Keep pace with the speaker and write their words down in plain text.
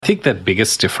I think the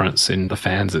biggest difference in the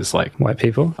fans is like White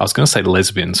people. I was going to say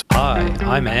lesbians. Hi,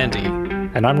 I'm Andy.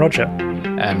 And I'm Roger.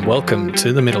 And welcome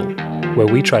to The Middle, where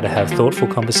we try to have thoughtful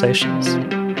conversations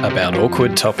about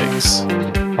awkward topics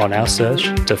on our search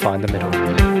to find the middle.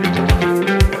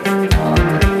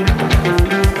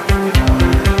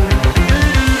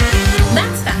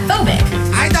 That's fatphobic.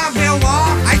 I don't feel war.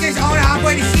 I just own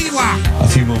halfway to Siwa. A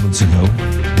few moments ago,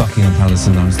 Buckingham Palace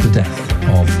announced the death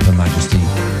of Her Majesty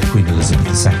Queen Elizabeth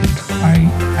II.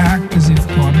 I act as if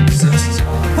God exists.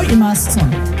 Put your masks on.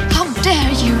 How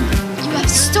dare you! You have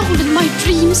stolen my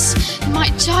dreams and my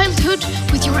childhood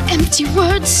with your empty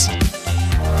words.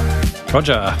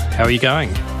 Roger, how are you going?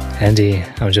 Andy,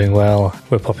 I'm doing well.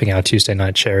 We're popping our Tuesday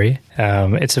night cherry.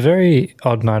 It's a very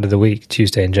odd night of the week,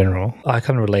 Tuesday in general. I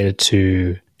kind of relate it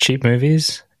to cheap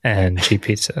movies and cheap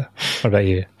pizza. What about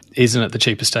you? Isn't it the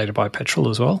cheapest day to buy petrol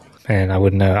as well? Man, I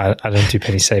wouldn't know. I don't do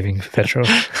penny saving for petrol.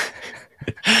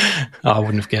 I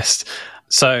wouldn't have guessed.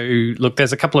 So, look,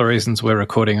 there's a couple of reasons we're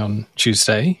recording on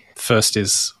Tuesday. First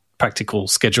is practical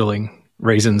scheduling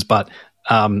reasons, but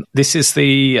this is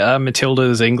the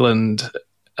Matilda's England,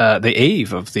 the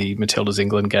eve of the Matilda's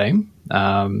England game.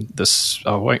 I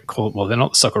won't call it, well, they're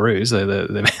not the Socceroos, they're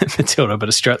the Matilda, but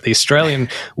the Australian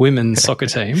women's soccer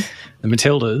team, the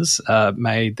Matildas,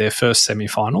 made their first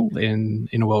semi-final in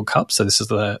a World Cup. So this is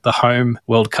the home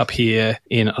World Cup here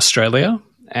in Australia.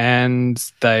 And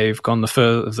they've gone the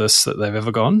furthest that they've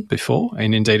ever gone before,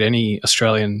 and indeed any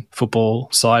Australian football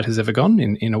side has ever gone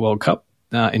in a World Cup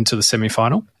into the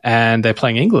semi-final. And they're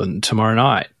playing England tomorrow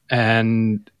night.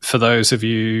 And for those of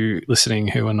you listening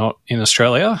who are not in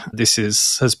Australia, this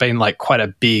has been like quite a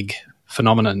big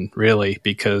phenomenon, really,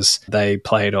 because they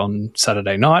played on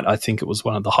Saturday night. I think it was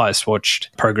one of the highest watched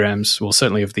programs, well,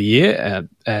 certainly of the year,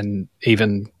 and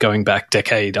even going back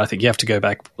decade, I think you have to go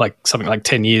back like something like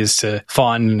 10 years to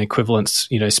find an equivalent,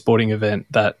 sporting event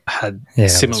that had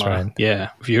similar,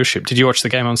 viewership. Did you watch the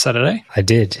game on Saturday? I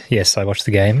did. Yes, I watched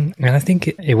the game, and I think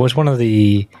it was one of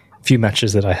the few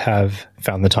matches that I have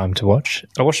found the time to watch.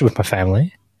 I watched it with my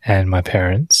family and my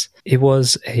parents. It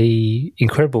was a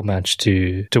incredible match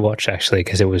to watch, actually,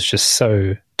 because it was just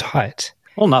so tight.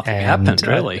 Well, nothing happened,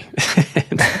 really.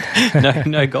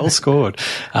 No goals scored.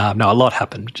 No, a lot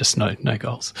happened, just no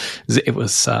goals. It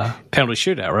was penalty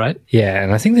shootout, right? Yeah,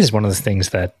 and I think this is one of the things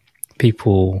that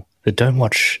people that don't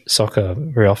watch soccer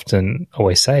very often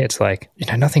always say. It's like,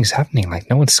 nothing's happening, like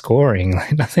no one's scoring,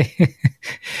 like nothing.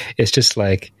 It's just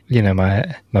like,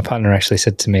 my partner actually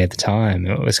said to me at the time,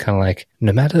 it was kind of like,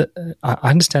 no matter, I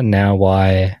understand now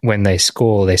why when they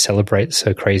score, they celebrate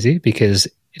so crazy, because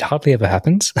it hardly ever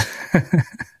happens.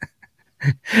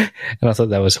 And I thought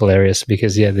that was hilarious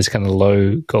because, this kind of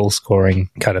low goal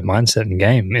scoring kind of mindset and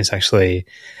game is actually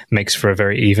makes for a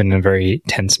very even and very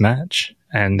tense match.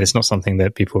 And it's not something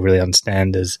that people really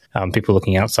understand as people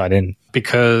looking outside in.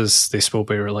 Because this will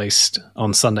be released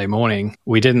on Sunday morning,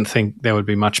 we didn't think there would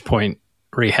be much point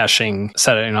rehashing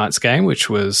Saturday night's game, which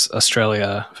was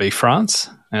Australia v France.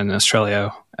 And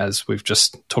Australia, as we've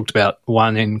just talked about,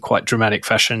 won in quite dramatic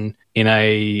fashion in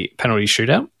a penalty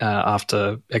shootout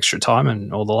after extra time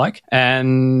and all the like.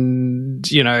 And,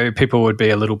 people would be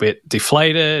a little bit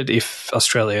deflated if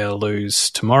Australia lose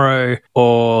tomorrow,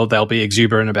 or they'll be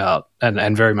exuberant about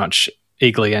and very much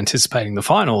eagerly anticipating the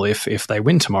final if they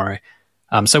win tomorrow.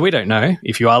 So we don't know.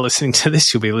 If you are listening to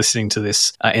this, you'll be listening to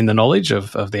this in the knowledge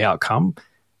of the outcome,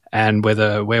 and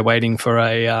whether we're waiting for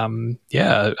a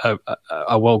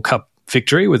World Cup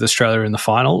victory with Australia in the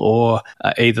final, or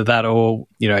either that or,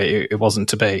 it wasn't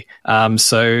to be.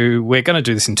 So we're going to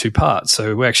do this in two parts.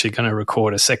 So we're actually going to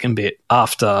record a second bit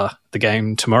after the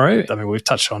game tomorrow. I mean, we've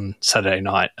touched on Saturday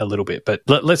night a little bit, but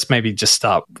let's maybe just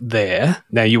start there.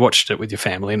 Now, you watched it with your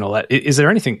family and all that. Is there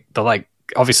anything that,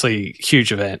 obviously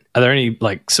huge event, are there any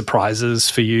surprises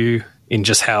for you in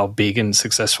just how big and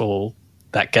successful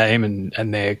that game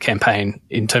and their campaign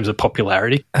in terms of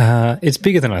popularity? It's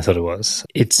bigger than I thought it was.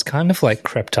 It's kind of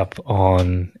crept up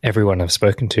on everyone I've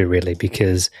spoken to, really,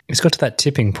 because it's got to that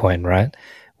tipping point, right,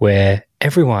 where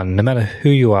everyone, no matter who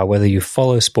you are, whether you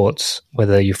follow sports,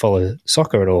 whether you follow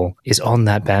soccer at all, is on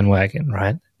that bandwagon,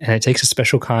 right? And it takes a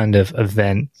special kind of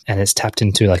event, and it's tapped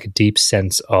into a deep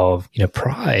sense of,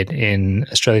 pride in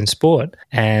Australian sport.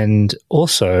 And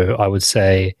also, I would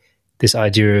say, this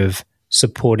idea of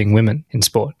supporting women in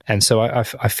sport. And so I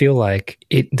feel like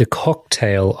the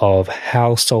cocktail of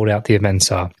how sold out the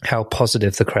events are, how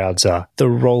positive the crowds are, the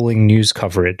rolling news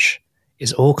coverage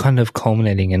is all kind of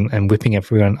culminating and whipping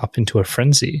everyone up into a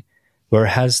frenzy, where it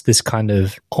has this kind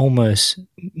of almost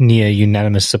near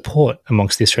unanimous support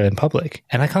amongst the Australian public.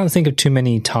 And I can't think of too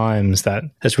many times that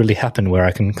has really happened where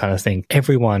I can kind of think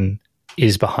everyone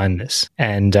is behind this.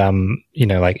 And,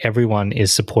 like everyone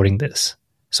is supporting this.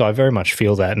 So I very much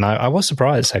feel that. And I was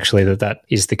surprised, actually, that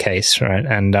is the case, right?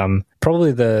 And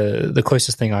probably the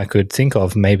closest thing I could think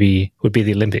of maybe would be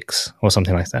the Olympics or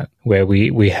something like that, where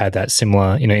we had that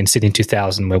similar, in Sydney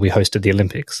 2000, where we hosted the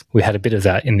Olympics. We had a bit of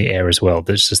that in the air as well.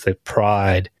 There's just the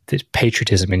pride, the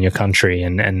patriotism in your country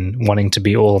and wanting to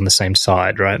be all on the same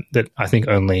side, right? That I think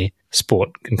only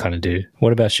sport can kind of do.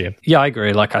 What about you? Yeah, I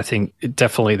agree. Like, I think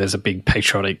definitely there's a big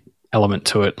patriotic element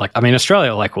to it. Like, I mean,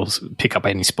 Australia, like, will pick up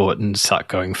any sport and start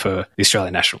going for the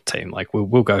Australian national team. Like,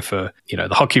 we'll go for, the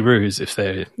Hockey Roos if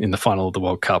they're in the final of the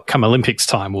World Cup. Come Olympics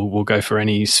time, we'll go for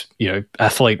any,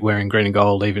 athlete wearing green and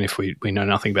gold, even if we know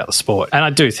nothing about the sport. And I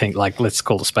do think, like, let's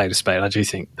call a spade a spade. I do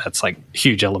think that's, like, a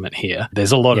huge element here.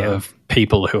 There's a lot of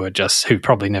people who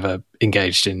probably never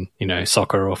engaged in,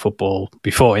 soccer or football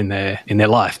before in their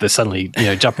life. They're suddenly,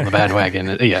 jump on the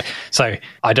bandwagon. So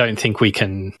I don't think we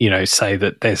can, say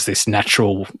that there's this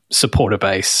natural supporter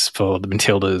base for the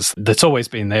Matildas that's always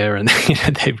been there, and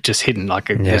they've just hidden. Like,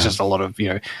 there's just a lot of,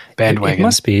 bandwagon. It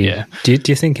must be. Yeah. Do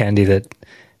you think, Andy, that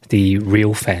the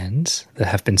real fans that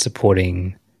have been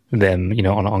supporting them,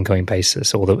 on an ongoing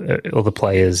basis, all the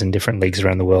players in different leagues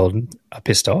around the world are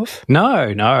pissed off?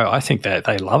 No, I think that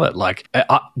they love it. Like,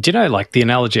 do you know, like, the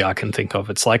analogy I can think of,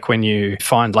 it's like when you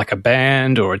find like a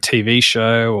band or a TV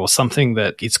show or something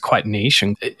that it's quite niche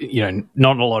and,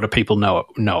 not a lot of people know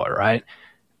it, right?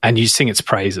 And you sing its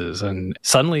praises, and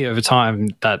suddenly over time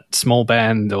that small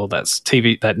band or that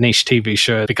niche TV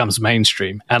show becomes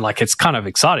mainstream, and like it's kind of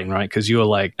exciting, right? Because you're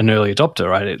like an early adopter,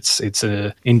 right? It's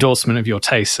a endorsement of your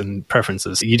tastes and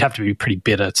preferences. You'd have to be pretty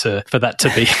bitter for that to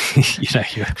be,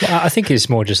 Well, I think it's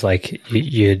more just like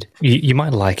you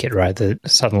might like it, right? That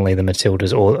suddenly the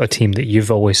Matildas or a team that you've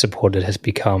always supported has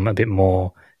become a bit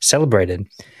more celebrated.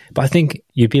 But I think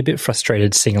you'd be a bit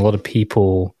frustrated seeing a lot of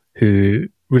people who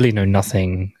really know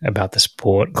nothing about the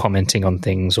sport commenting on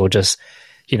things, or just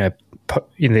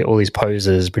all these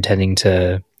posers pretending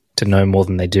to know more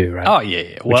than they do, right? Oh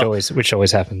yeah. Well, which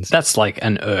always happens. That's like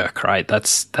an irk, right?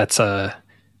 That's an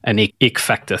ick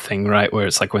factor thing, right? Where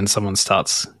it's like when someone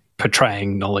starts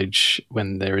portraying knowledge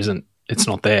when there isn't, it's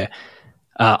not there.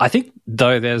 I think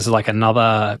though there's like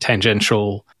another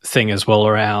tangential thing as well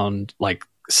around like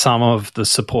some of the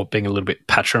support being a little bit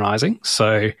patronizing.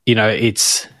 So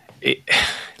it's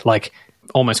like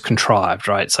almost contrived,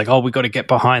 right? It's like, oh, we've got to get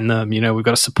behind them, we've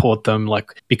got to support them,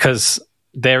 like, because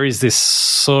there is this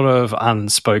sort of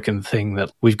unspoken thing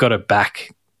that we've got to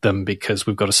back them because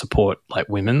we've got to support like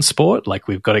women's sport, like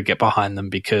we've got to get behind them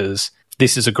because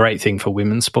this is a great thing for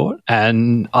women's sport.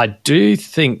 And I do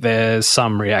think there's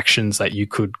some reactions that you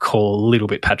could call a little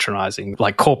bit patronizing,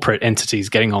 like corporate entities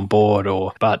getting on board,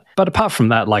 but apart from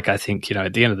that, like, I think,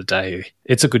 at the end of the day,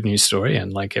 it's a good news story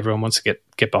and like everyone wants to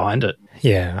get behind it.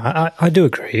 Yeah, I do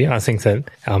agree. I think that,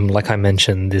 like I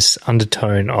mentioned, this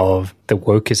undertone of the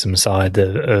wokeism side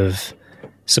of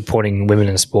supporting women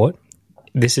in sport,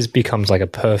 this becomes like a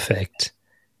perfect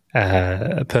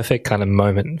kind of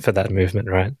moment for that movement,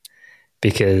 right?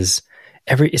 Because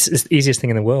it's the easiest thing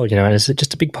in the world, and it's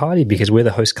just a big party because we're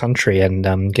the host country and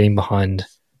getting behind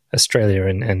Australia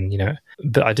and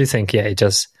but I do think, it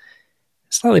does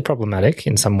slightly problematic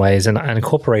in some ways, and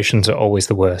corporations are always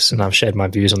the worst, and I've shared my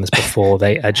views on this before.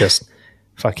 They are just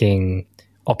fucking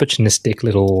opportunistic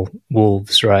little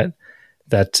wolves, right,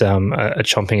 that are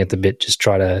chomping at the bit, just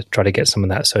try to get some of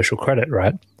that social credit,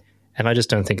 right? And I just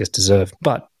don't think it's deserved.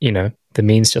 But, the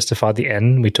means justify the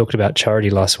end. We talked about charity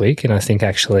last week, and I think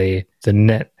actually the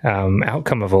net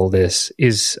outcome of all this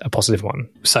is a positive one.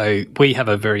 So we have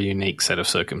a very unique set of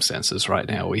circumstances right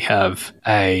now. We have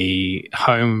a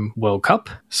home World Cup,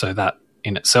 so that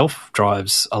in itself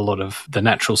drives a lot of the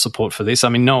natural support for this. I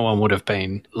mean, no one would have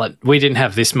been like, we didn't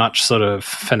have this much sort of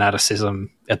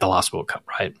fanaticism at the last World Cup,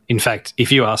 right? In fact,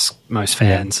 if you ask most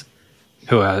fans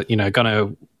who are, going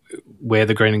to wear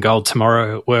the green and gold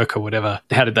tomorrow at work or whatever,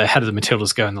 how did the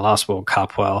Matildas go in the last World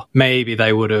Cup? Well, maybe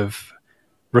they would have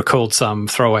recalled some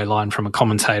throwaway line from a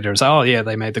commentator and say, oh yeah,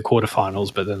 they made the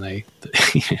quarterfinals, but then they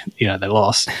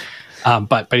lost.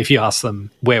 But if you ask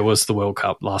them, where was the World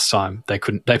Cup last time? They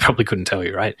probably couldn't tell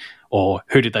you, right? Or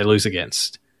who did they lose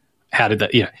against? How did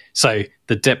that, so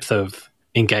the depth of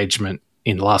engagement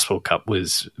in the last World Cup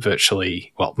was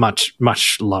virtually, much,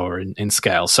 much lower in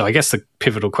scale. So I guess the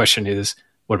pivotal question is,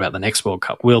 what about the next World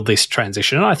Cup? Will this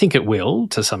transition? And I think it will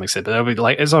to some extent, but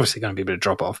there's obviously going to be a bit of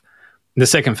drop off. The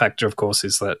second factor, of course,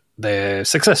 is that they're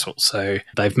successful. So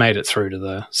they've made it through to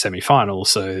the semi-final.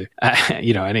 So,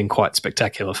 and in quite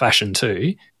spectacular fashion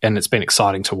too. And it's been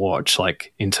exciting to watch,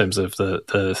 like in terms of the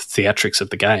theatrics of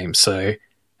the game. So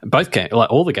both games,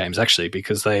 like all the games actually,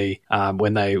 because they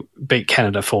when they beat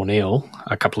Canada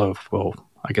 4-0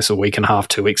 a week and a half,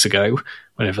 2 weeks ago,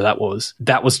 whenever that was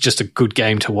just a good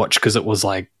game to watch because it was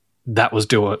like that was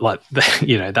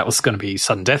that was going to be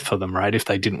sudden death for them, right? If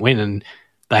they didn't win, and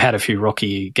they had a few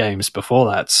rocky games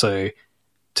before that, so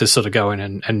to sort of go in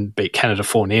and beat Canada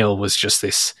 4-0 was just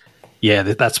this. Yeah,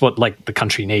 that's what like the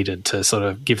country needed to sort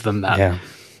of give them that,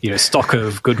 stock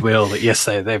of goodwill that yes,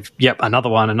 they've another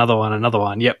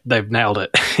one, yep, they've nailed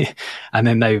it, and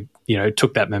then they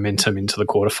took that momentum into the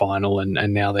quarterfinal,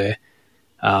 and now they're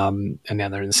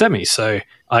in the semi. So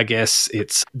I guess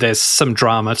there's some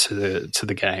drama to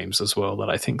the games as well that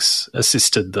I think's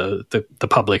assisted the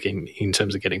public in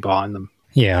terms of getting behind them.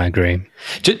 Yeah, I agree.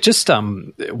 Just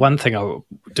one thing I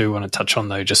do want to touch on,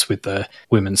 though, just with the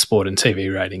women's sport and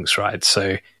TV ratings, right?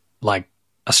 So, like,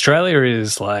 Australia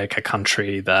is like a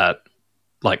country that,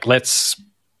 like, let's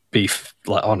be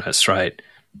honest, right?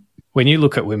 When you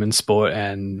look at women's sport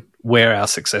and where our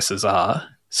successes are,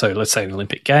 so let's say in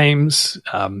Olympic Games,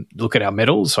 look at our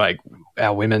medals, like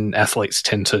our women athletes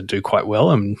tend to do quite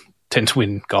well and tend to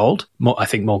win gold, I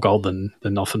think more gold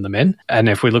than often the men. And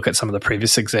if we look at some of the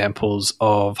previous examples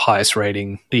of highest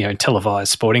rating,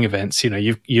 televised sporting events,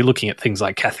 you're looking at things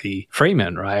like Kathy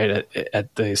Freeman, right,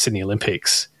 at the Sydney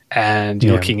Olympics. And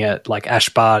you're looking at like Ash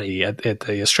Barty at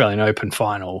the Australian Open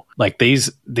final. Like these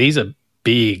are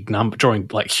big drawing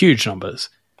like huge numbers.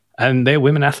 And they're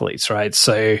women athletes, right?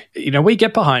 So, we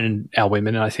get behind our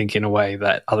women, I think, in a way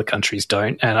that other countries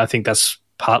don't. And I think that's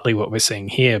partly what we're seeing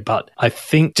here. But I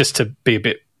think just to be a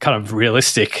bit kind of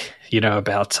realistic,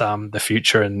 about the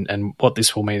future and what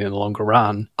this will mean in the longer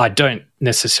run, I don't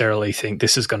necessarily think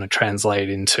this is going to translate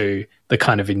into the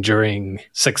kind of enduring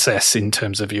success in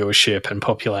terms of viewership and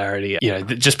popularity.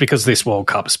 Just because this World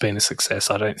Cup has been a success,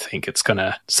 I don't think it's going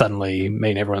to suddenly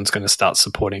mean everyone's going to start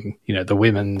supporting, the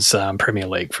women's Premier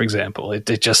League, for example.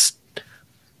 There's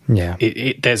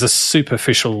a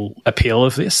superficial appeal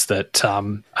of this that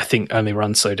I think only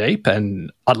runs so deep,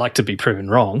 and I'd like to be proven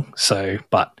wrong.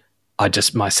 But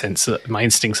my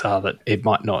instincts are that it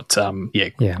might not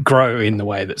grow in the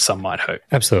way that some might hope.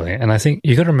 Absolutely. And I think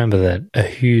you got to remember that a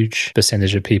huge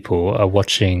percentage of people are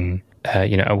watching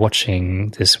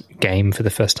this game for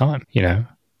the first time,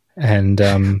 and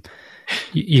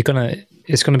it's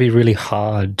going to be really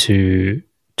hard to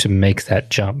make that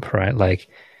jump, right? Like,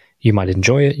 you might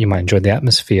enjoy it, you might enjoy the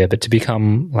atmosphere, but to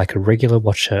become like a regular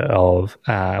watcher of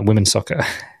women's soccer,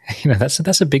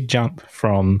 that's a big jump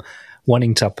from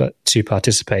wanting to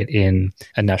participate in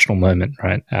a national moment,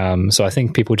 right? So I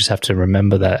think people just have to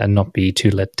remember that and not be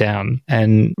too let down,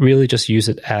 and really just use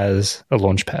it as a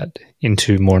launch pad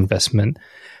into more investment.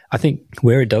 I think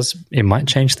where it might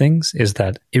change things is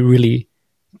that it really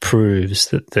proves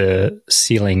that the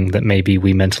ceiling that maybe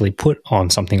we mentally put on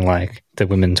something like the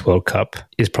Women's World Cup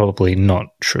is probably not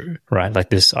true, right? Like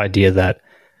this idea that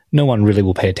no one really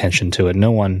will pay attention to it.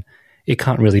 It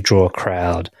can't really draw a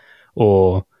crowd,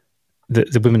 or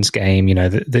the women's game,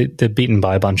 they're beaten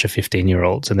by a bunch of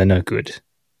 15-year-olds and they're no good.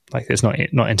 Like, it's not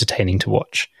entertaining to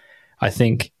watch. I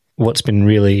think what's been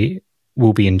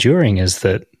will be enduring is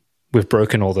that we've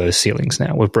broken all those ceilings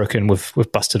now.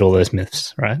 We've busted all those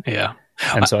myths, right? Yeah.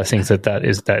 And so I think that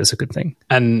is a good thing.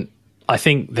 And I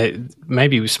think that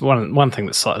maybe one thing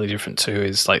that's slightly different too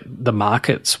is like the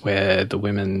markets where the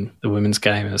women's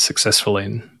game is successful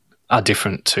in are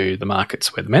different to the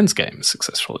markets where the men's game is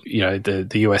successful. The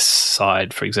US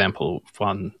side, for example,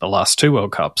 won the last 2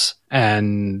 World Cups,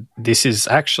 and this is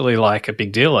actually like a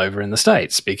big deal over in the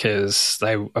States because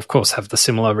they, of course, have the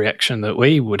similar reaction that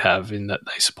we would have in that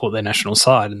they support their national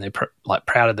side and they're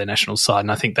proud of their national side.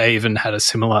 And I think they even had a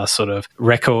similar sort of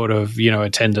record of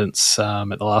attendance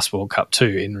at the last World Cup too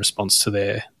in response to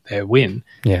their win.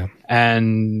 Yeah,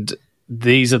 and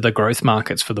these are the growth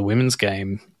markets for the women's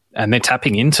game. And they're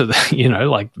tapping into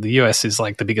the US is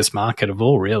like the biggest market of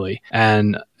all, really.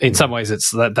 And in some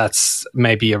ways, that's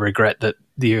maybe a regret that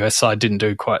the US side didn't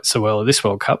do quite so well at this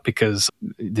World Cup, because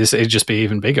it'd just be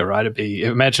even bigger, right?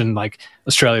 Imagine like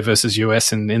Australia versus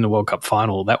US in the World Cup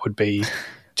final. That would be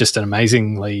just an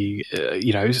amazingly,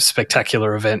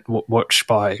 spectacular event watched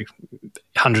by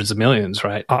hundreds of millions,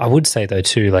 right? I would say though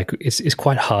too, like it's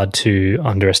quite hard to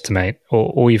underestimate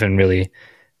or even really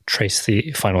trace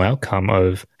the final outcome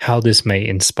of how this may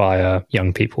inspire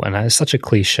young people. And it's such a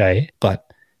cliche,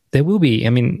 but there will be,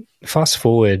 fast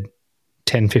forward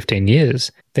 10, 15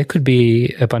 years, there could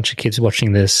be a bunch of kids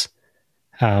watching this,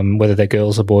 whether they're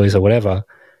girls or boys or whatever,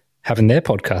 having their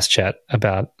podcast chat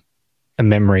about a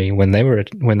memory when they were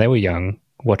young,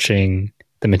 watching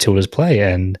the Matildas play,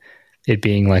 and it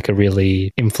being like a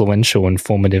really influential and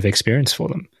formative experience for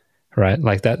them. right?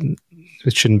 Like that,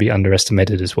 it shouldn't be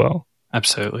underestimated as well.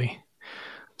 Absolutely.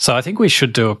 So I think we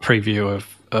should do a preview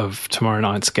of tomorrow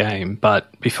night's game.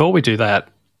 But before we do that,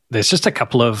 there's just a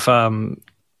couple of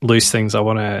loose things I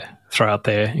want to throw out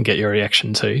there and get your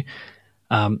reaction to.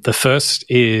 The first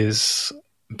is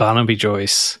Barnaby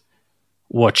Joyce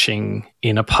watching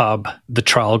in a pub the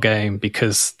trial game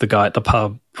because the guy at the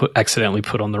pub accidentally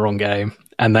put on the wrong game,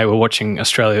 and they were watching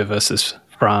Australia versus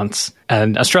France,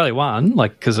 and Australia won,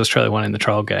 because Australia won in the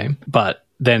trial game. But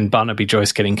then Barnaby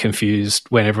Joyce getting confused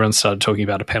when everyone started talking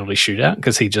about a penalty shootout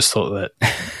because he just thought that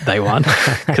they won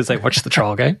because they watched the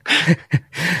trial game.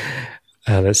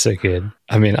 Oh, that's so good.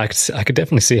 I mean, I could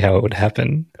definitely see how it would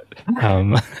happen.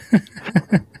 I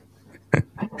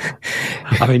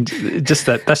mean, just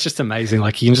that's just amazing.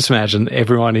 Like, you can just imagine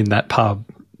everyone in that pub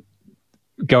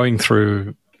going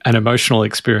through an emotional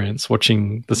experience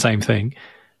watching the same thing,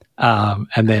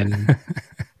 and then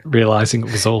realizing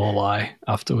it was all a lie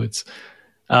afterwards.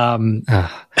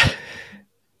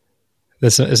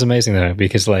 It's amazing though,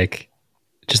 because like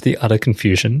just the utter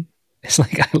confusion. It's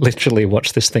like I literally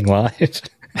watched this thing live.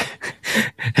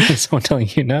 And someone telling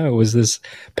you, no, it was this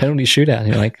penalty shootout. And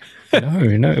you're like,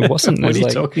 no, it wasn't. What are you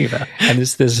talking about? And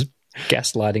there's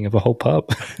gaslighting of a whole pub.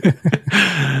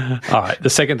 All right. The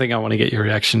second thing I want to get your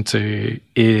reaction to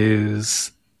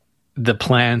is the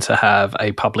plan to have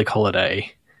a public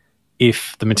holiday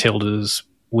if the Matildas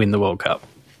win the World Cup.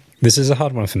 This is a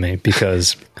hard one for me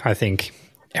because I think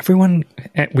everyone,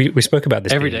 we spoke about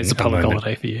this. Every day is a public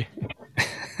holiday for you.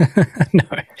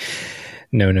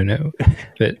 No.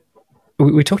 But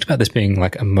we talked about this being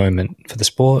like a moment for the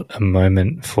sport, a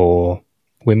moment for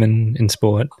women in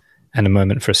sport, and a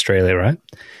moment for Australia, right?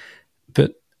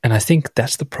 And I think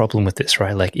that's the problem with this,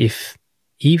 right? Like,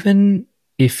 even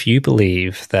if you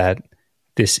believe that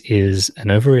this is an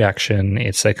overreaction,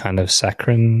 it's a kind of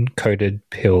saccharin-coated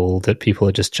pill that people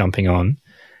are just jumping on,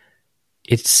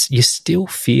 you still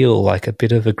feel like a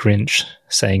bit of a Grinch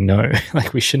saying no,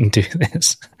 like we shouldn't do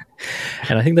this.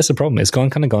 And I think that's the problem. It's gone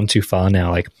too far now.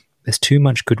 Like, there's too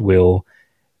much goodwill,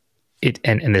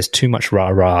 and there's too much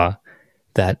rah-rah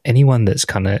that anyone that's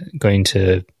kind of going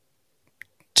to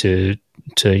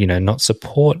not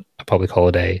support a public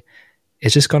holiday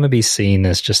is just going to be seen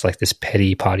as just like this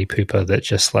petty party pooper that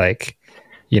just like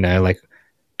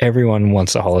everyone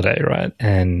wants a holiday, right?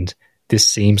 And this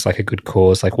seems like a good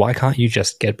cause. Like, why can't you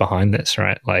just get behind this,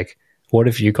 right? Like, what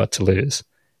have you got to lose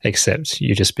except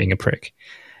you just being a prick?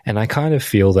 And I kind of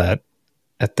feel that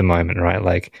at the moment, right?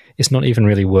 Like, it's not even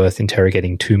really worth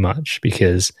interrogating too much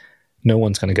because no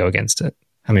one's going to go against it.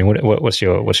 I mean, what's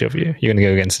your view? You're going to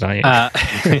go against it, aren't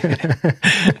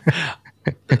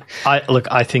you?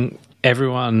 I think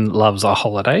everyone loves a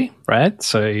holiday, right?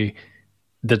 So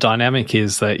the dynamic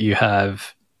is that you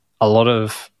have a lot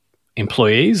of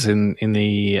employees in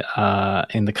the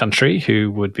country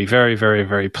who would be very, very,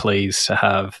 very pleased to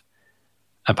have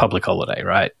a public holiday,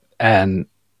 right? And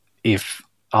if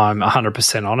I'm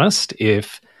 100% honest,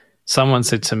 if someone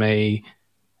said to me,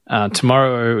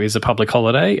 tomorrow is a public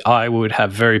holiday, I would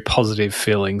have very positive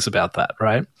feelings about that,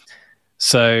 right?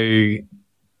 So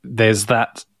there's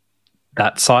that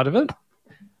side of it.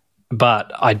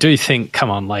 But I do think, come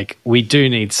on, like, we do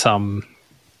need some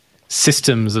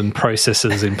systems and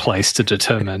processes in place to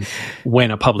determine when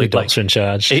a public adults are in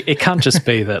charge. It can't just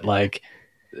be that like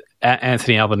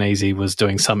Anthony Albanese was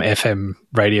doing some FM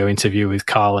radio interview with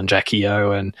Kyle and Jackie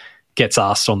O and gets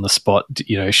asked on the spot,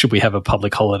 should we have a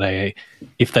public holiday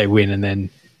if they win? And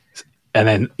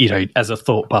then, as a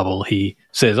thought bubble, he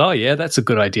says, oh yeah, that's a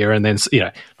good idea. And then,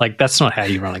 like, that's not how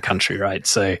you run a country, right?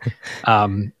 So,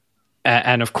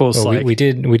 and of course, well, we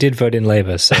did vote in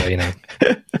Labor, so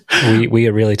we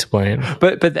are really to blame.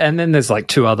 But and then there's like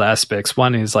two other aspects.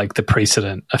 One is like the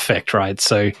precedent effect, right?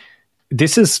 So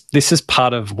this is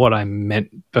part of what I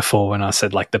meant before when I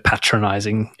said like the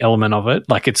patronizing element of it.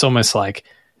 Like, it's almost like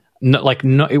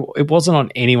it wasn't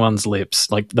on anyone's lips.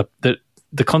 Like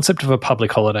the concept of a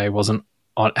public holiday wasn't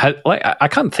on. I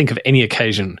can't think of any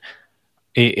occasion,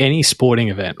 any sporting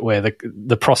event where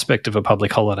the prospect of a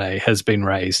public holiday has been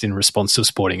raised in response to a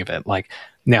sporting event. Like,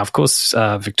 now, of course,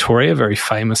 Victoria very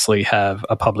famously have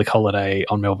a public holiday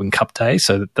on Melbourne Cup Day,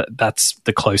 so that's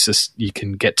the closest you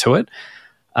can get to it.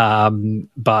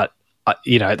 But at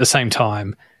the same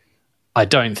time, I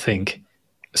don't think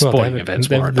sporting events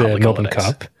warrant public Melbourne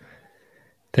holidays. Cup.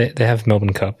 They have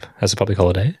Melbourne Cup as a public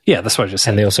holiday. Yeah, that's what I just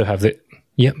said. And they also have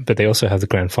but they also have the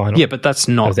grand final. Yeah, but that's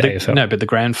not the AFL. No, but the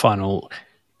grand final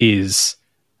is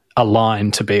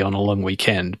aligned to be on a long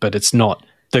weekend, but it's not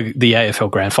the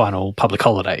AFL grand final public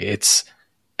holiday. It's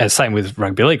as same with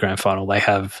rugby league grand final. They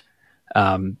have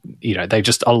they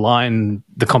just align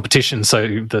the competition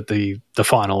so that the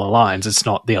final aligns. It's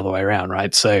not the other way around,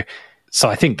 right? So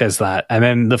I think there's that. And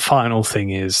then the final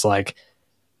thing is, like,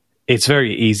 it's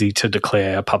very easy to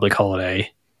declare a public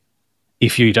holiday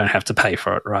if you don't have to pay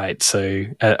for it, right? So,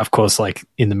 of course, like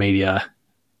in the media,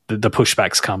 the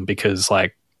pushbacks come because,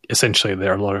 like, essentially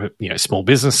there are a lot of, small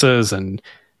businesses and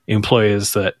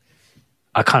employers that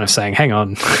are kind of saying, hang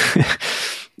on,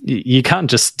 you can't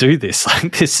just do this.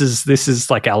 Like, this is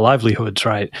like our livelihoods,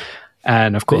 right?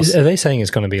 And of course, are they saying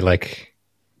it's going to be like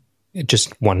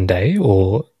just one day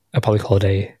or a public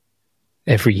holiday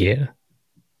every year?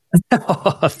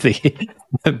 the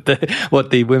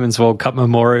Women's World Cup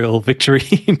memorial victory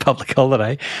in public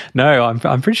holiday? No,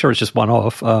 I'm pretty sure it's just one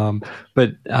off.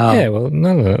 But well,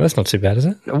 no, that's not too bad, is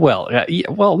it? Well,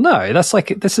 no, that's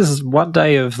like, this is one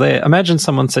day of their. Imagine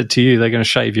someone said to you they're going to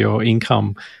shave your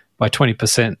income by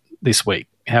 20% this week.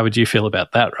 How would you feel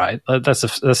about that, right? That's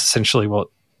essentially what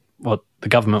the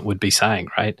government would be saying,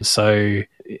 right? So,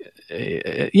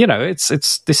 this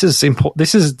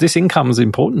income is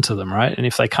important to them, right? And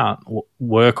if they can't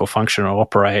work or function or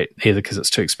operate, either because it's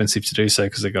too expensive to do so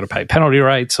because they've got to pay penalty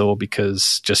rates, or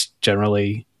because just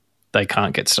generally they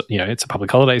can't get, it's a public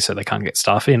holiday, so they can't get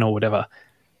staff in or whatever.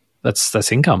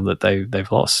 That's income that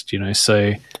they've lost,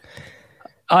 So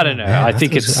I don't know. Man, I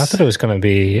thought it was going to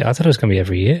be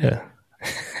every year.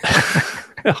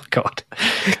 Oh God!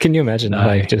 Can you imagine? No.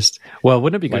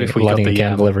 Wouldn't it be good if we got the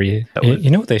gamble every year? You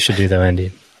know what they should do though,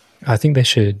 Andy? I think they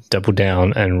should double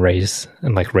down and raise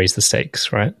the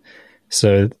stakes, right?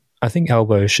 So I think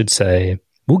Albo should say,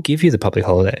 "We'll give you the public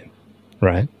holiday,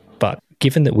 right? But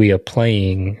given that we are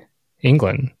playing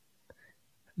England,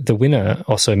 the winner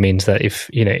also means that if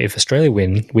Australia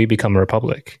win, we become a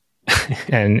republic."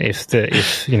 And if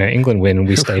England win,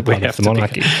 we stay part of the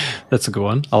monarchy. That's a good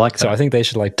one. I like that. So I think they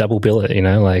should like double bill it.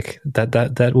 Like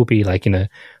that will be like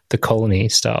the colony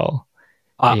style.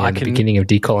 The beginning of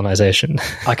decolonization.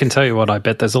 I can tell you what. I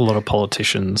bet there's a lot of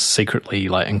politicians secretly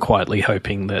and quietly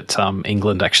hoping that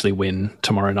England actually win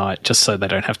tomorrow night, just so they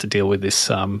don't have to deal with this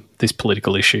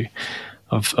political issue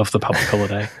of the public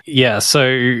holiday. Yeah.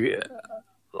 So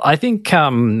I think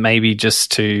maybe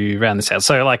just to round this out.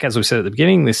 So, like, as we said at the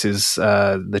beginning, this is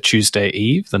the Tuesday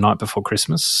Eve, the night before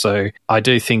Christmas. So I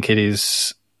do think it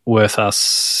is worth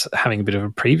us having a bit of a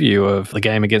preview of the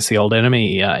game against the old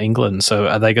enemy, England. So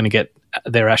are they going to get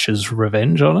their Ashes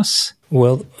revenge on us?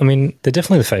 Well, I mean, they're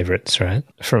definitely the favourites, right,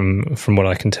 from what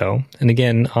I can tell. And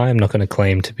again, I'm not going to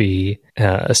claim to be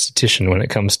a statistician when it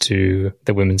comes to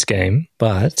the women's game.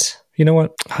 But you know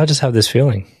what? I just have this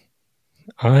feeling.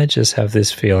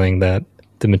 that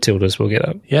the Matildas will get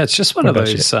up. Yeah, it's just one of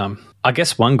those. I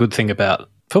guess one good thing about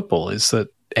football is that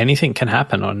anything can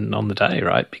happen on the day,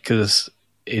 right? Because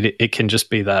it can just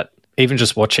be that, even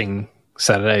just watching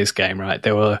Saturday's game, right?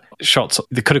 There were shots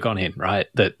that could have gone in, right?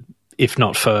 That if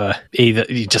not for either,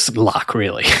 just luck,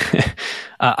 really.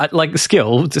 Like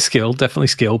skill, definitely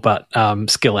skill, but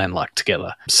skill and luck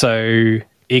together. So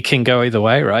it can go either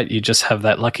way, right? You just have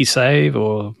that lucky save,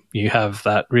 or you have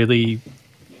that really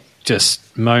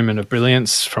just moment of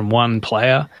brilliance from one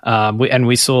player.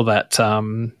 We saw that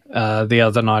the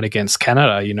other night against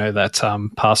Canada, that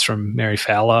pass from Mary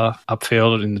Fowler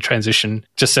upfield in the transition,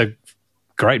 just a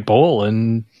great ball,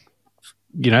 and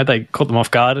they caught them off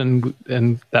guard, and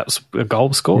that was a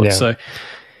goal scored. Yeah. So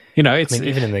it's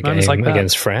even in the game like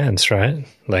against France, right?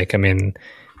 Like, I mean,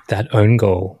 that own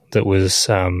goal that was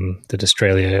that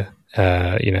Australia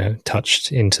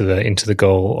touched into the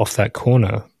goal off that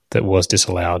corner that was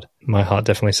disallowed. My heart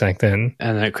definitely sank then.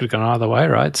 And it could have gone either way,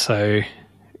 right? So,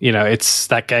 it's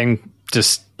that game,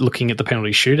 just looking at the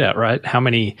penalty shootout, right? How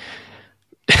many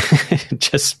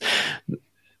just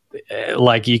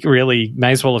you really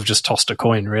may as well have just tossed a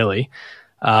coin, really.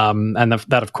 And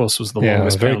that, of course, was the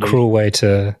longest penalty. A very cruel way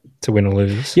to win or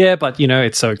lose. Yeah, but,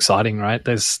 it's so exciting, right?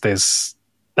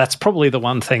 That's probably the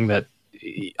one thing that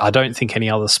I don't think any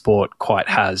other sport quite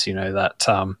has,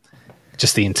 that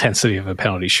just the intensity of a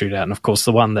penalty shootout. And, of course,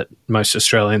 the one that most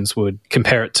Australians would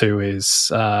compare it to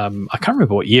is, I can't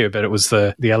remember what year, but it was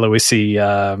the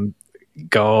Aloisi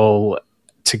goal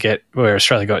where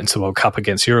Australia got into the World Cup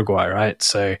against Uruguay, right?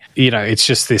 So, it's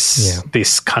just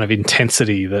this kind of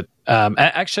intensity that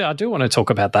actually I do want to talk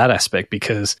about that aspect,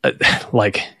 because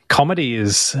comedy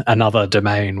is another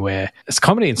domain where it's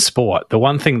comedy and sport. The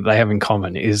one thing that they have in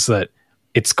common is that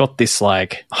it's got this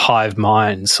hive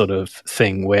mind sort of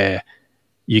thing where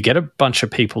you get a bunch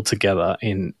of people together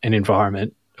in an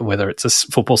environment, whether it's a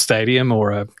football stadium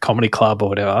or a comedy club or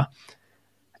whatever,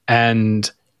 and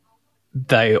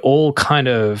they all kind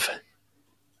of,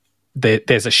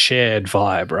 there's a shared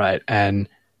vibe, right? And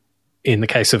in the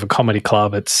case of a comedy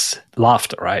club, it's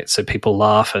laughter, right? So people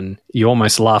laugh and you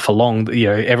almost laugh along,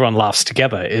 everyone laughs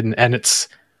together, and it's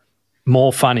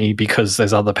more funny because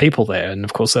there's other people there. And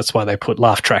of course, that's why they put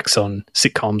laugh tracks on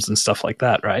sitcoms and stuff like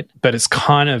that, right? But it's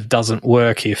kind of doesn't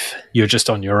work if you're just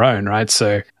on your own, right?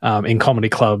 So in comedy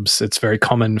clubs, it's very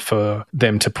common for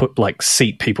them to put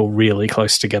seat people really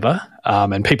close together.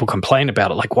 And people complain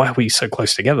about it, like, why are we so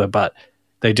close together? But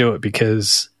they do it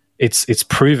because it's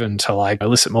proven to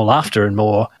elicit more laughter and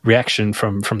more reaction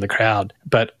from the crowd.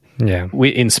 But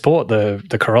in sport,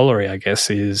 the corollary, I guess,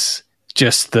 is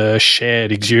just the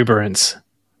shared exuberance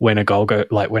when a goal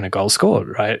scored,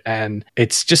 right? And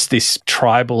it's just this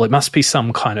tribal. It must be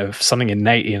some kind of something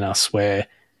innate in us where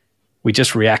we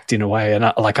just react in a way. And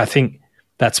I think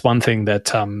that's one thing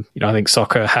that I think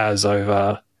soccer has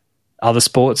over other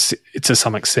sports to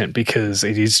some extent, because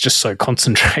it is just so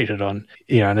concentrated on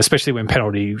and especially when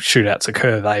penalty shootouts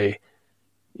occur, they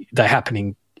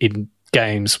happen in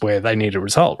games where they need a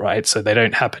result, right? So they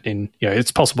don't happen in,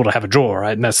 it's possible to have a draw,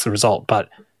 right? And that's the result. But,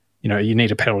 you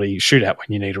need a penalty shootout when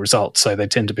you need a result. So they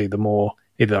tend to be the more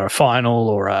either a final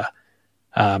or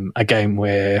a game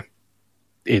where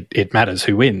it matters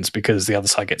who wins because the other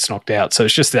side gets knocked out. So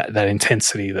it's just that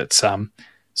intensity that's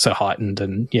so heightened.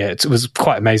 And it was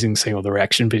quite amazing seeing all the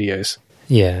reaction videos.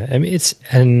 Yeah. I mean, it's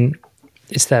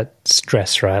that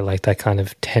stress, right? Like that kind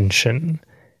of tension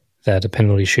that a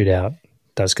penalty shootout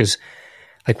does. Because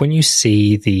when you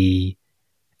see the,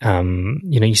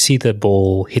 you see the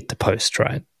ball hit the post,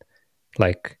 right?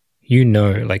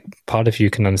 Part of you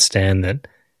can understand that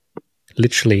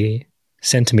literally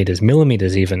centimeters,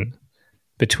 millimeters even,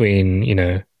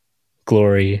 between,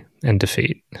 glory and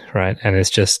defeat, right? And it's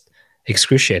just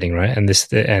excruciating, right? And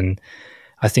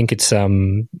I think it's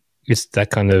that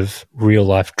kind of real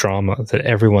life drama that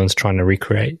everyone's trying to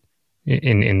recreate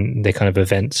in their kind of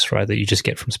events, right? That you just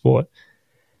get from sport.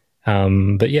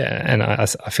 But yeah, and I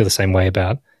feel the same way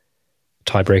about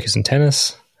tiebreakers in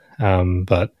tennis.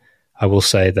 But I will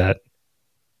say that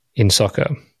in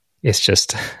soccer, it's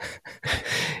just,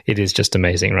 it is just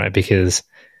amazing, right? Because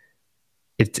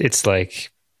it's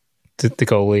like the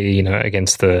goalie,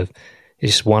 against it's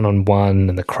just one-on-one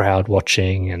and the crowd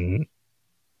watching and,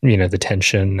 the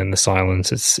tension and the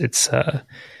silence. It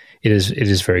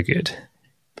is very good.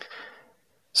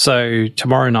 So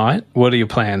tomorrow night, what are your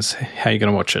plans? How are you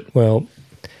going to watch it? Well,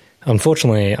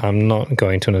 unfortunately, I'm not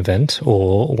going to an event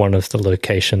or one of the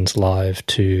locations live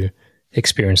to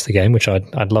experience the game, which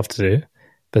I'd love to do,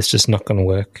 but it's just not going to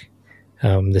work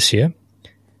this year.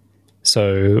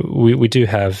 So we do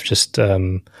have just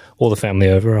all the family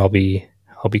over. I'll be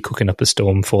cooking up a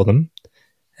storm for them,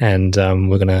 and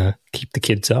we're going to keep the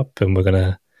kids up, and we're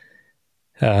going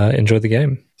to enjoy the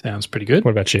game. Sounds pretty good.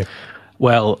 What about you?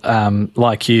 Well,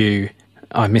 like you,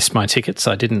 I missed my tickets.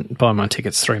 I didn't buy my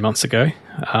tickets 3 months ago.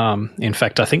 In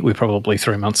fact, I think we probably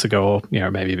 3 months ago, or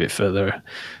maybe a bit further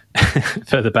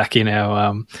back in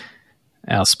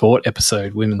our sport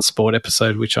episode, women's sport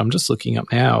episode, which I'm just looking up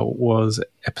now, was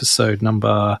episode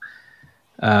number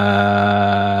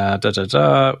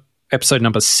episode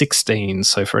number 16.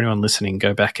 So for anyone listening,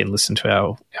 go back and listen to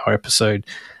our episode.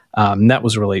 That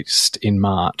was released in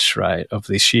March, right, of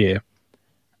this year.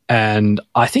 And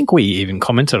I think we even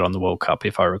commented on the World Cup,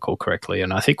 if I recall correctly.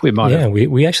 And I think we might have... Yeah,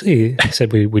 we actually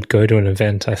said we would go to an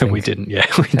event, I think. We didn't, yeah.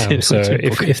 We did. So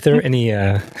if there are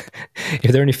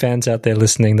any fans out there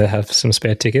listening that have some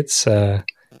spare tickets,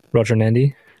 Roger and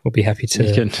Andy will be happy to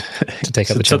take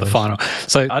up the challenge. To the final.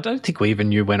 So I don't think we even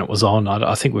knew when it was on.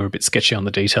 I think we were a bit sketchy on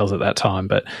the details at that time.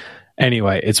 But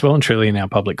anyway, it's well and truly in our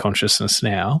public consciousness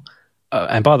now.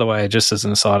 And by the way, just as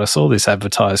an aside, I saw this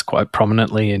advertised quite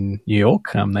prominently in New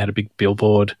York. They had a big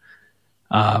billboard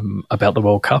about the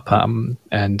World Cup and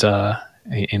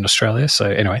in Australia. So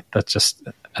anyway, that's just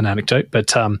an anecdote.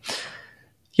 But so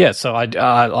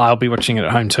I'll be watching it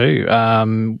at home too,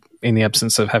 in the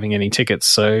absence of having any tickets.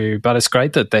 So, but it's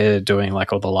great that they're doing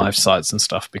all the live sites and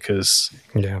stuff because,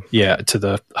 to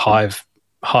the hive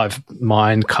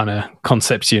mind kind of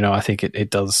concepts, I think it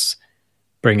does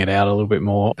bring it out a little bit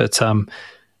more. But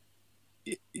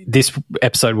this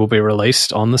episode will be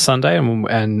released on the Sunday,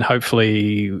 and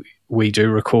hopefully we do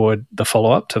record the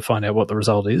follow-up to find out what the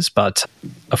result is. But,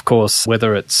 of course,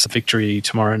 whether it's victory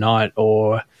tomorrow night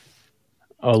or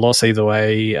a loss either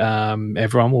way,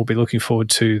 everyone will be looking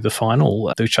forward to the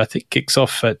final, which I think kicks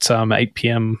off at 8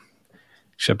 p.m.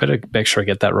 Actually, I better make sure I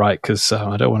get that right because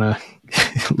I don't want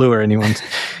to lure anyone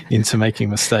into making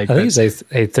a mistake. I think it's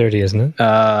 8:30, isn't it?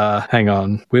 Hang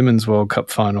on. Women's World Cup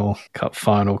final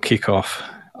kickoff.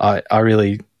 I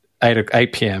really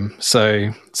 8 p.m.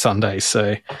 So Sunday.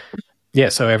 So yeah,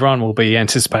 so everyone will be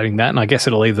anticipating that, and I guess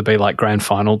it'll either be like grand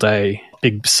final day,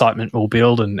 big excitement will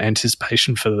build and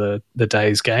anticipation for the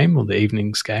day's game or the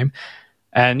evening's game.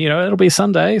 And, it'll be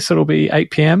Sunday, so it'll be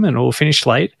 8 p.m. and it'll finish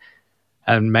late.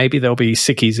 And maybe there'll be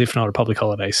sickies if not a public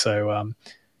holiday. So,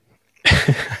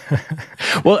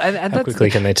 well, and how quickly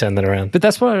can they turn that around? But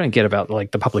that's what I don't get about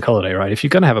like the public holiday, right? If you're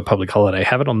going to have a public holiday,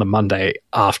 have it on the Monday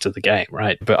after the game,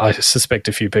 right? But I suspect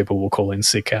a few people will call in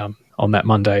sick on that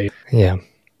Monday. Yeah.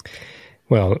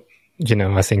 Well,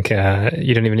 I think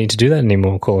you don't even need to do that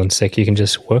anymore, call in sick. You can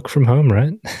just work from home,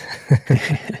 right?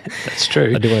 That's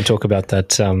true. I do want to talk about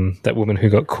that woman who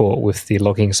got caught with the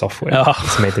logging software. Oh.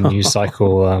 It's made the news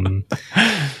cycle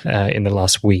in the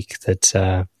last week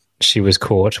that she was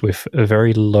caught with a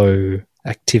very low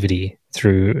activity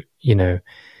through,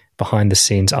 behind the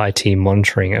scenes IT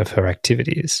monitoring of her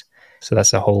activities. So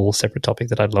that's a whole separate topic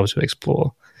that I'd love to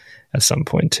explore at some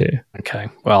point too. Okay.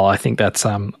 Well, I think that's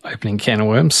opening can of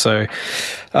worms. So,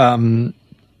 all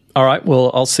right.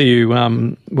 Well, I'll see you.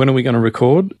 When are we going to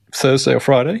record? Thursday or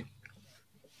Friday?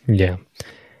 Yeah.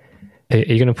 Are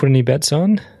you going to put any bets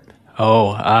on? Oh,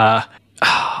 I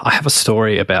have a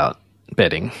story about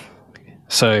betting.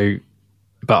 So,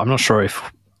 but I'm not sure if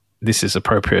this is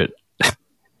appropriate.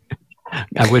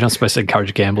 We're not supposed to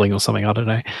encourage gambling or something. I don't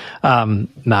know.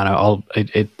 No.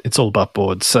 It's all above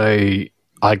board. So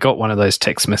I got one of those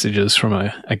text messages from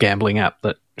a gambling app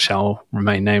that shall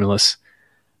remain nameless,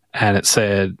 and it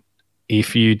said,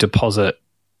 if you deposit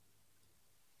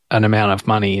an amount of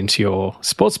money into your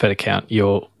Sportsbet account,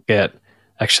 you'll get,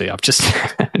 actually I've just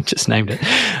just named it,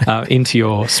 into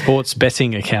your sports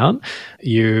betting account,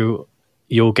 you'll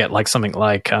get like something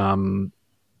like 2.5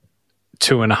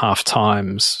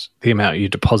 times the amount you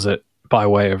deposit by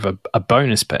way of a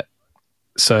bonus bet.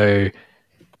 So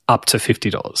up to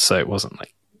 $50. So it wasn't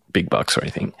like big bucks or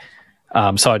anything.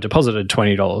 So I deposited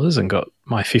 $20 and got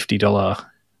my $50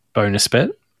 bonus bet.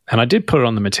 And I did put it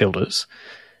on the Matildas.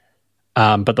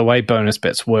 But the way bonus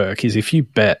bets work is if you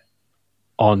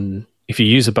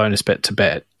use a bonus bet to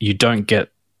bet, you don't get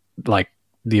like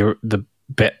the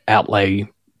bet outlay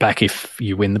back if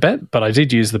you win the bet. But I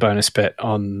did use the bonus bet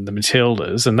on the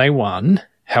Matildas and they won.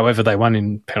 However, they won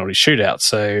in penalty shootout.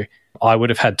 So I would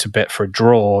have had to bet for a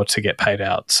draw to get paid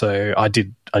out. So I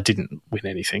didn't win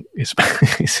anything is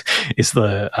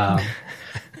the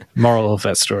moral of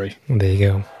that story. There you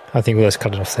go. I think let's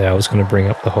cut it off there. I was going to bring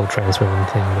up the whole trans women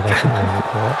thing, but I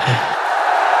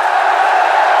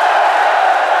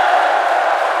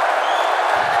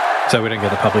think so we don't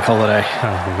get a public holiday.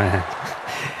 Oh man.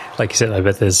 Like you said, I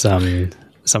bet there's some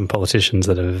politicians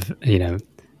that are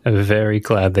very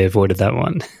glad they avoided that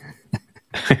one.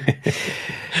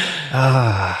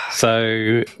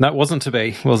 So that wasn't to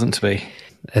be.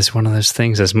 It's one of those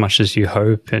things, as much as you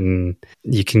hope and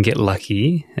you can get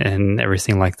lucky and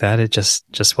everything like that, it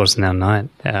just wasn't our night.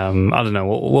 I don't know.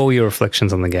 What were your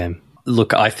reflections on the game?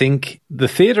 Look, I think the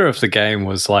theatre of the game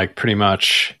was like pretty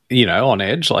much, on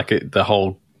edge, like the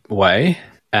whole way.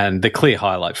 And the clear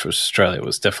highlight for Australia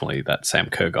was definitely that Sam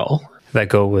Kerr goal. That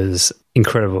goal was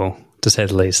incredible, to say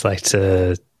the least. Like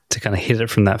to kind of hit it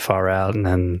from that far out,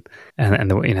 and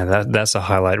that's a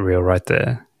highlight reel right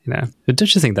there. But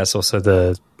don't you think that's also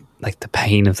the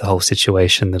pain of the whole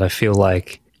situation, that I feel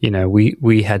like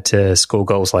we had to score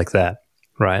goals like that,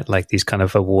 right? Like these kind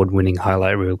of award-winning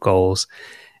highlight reel goals,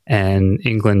 and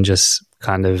England just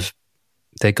kind of,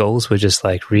 their goals were just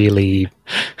like really,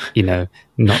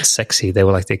 not sexy. They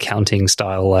were like the accounting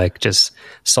style, like just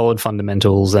solid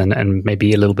fundamentals and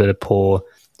maybe a little bit of poor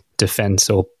defense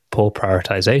or poor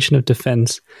prioritization of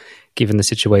defense, given the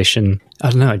situation. I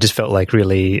don't know. It just felt like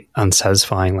really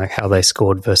unsatisfying, like how they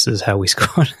scored versus how we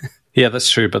scored. Yeah, that's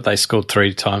true. But they scored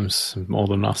 3 times more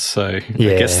than us. So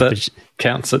yeah, I guess that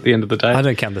counts at the end of the day. I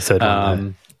don't count the third one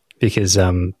though, because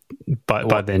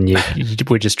by then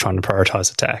we're just trying to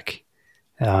prioritize attack.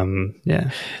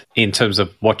 Yeah. In terms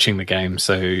of watching the game,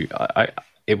 so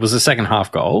it was a second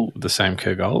half goal, the Sam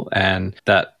Kerr goal, and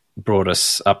that brought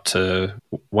us up to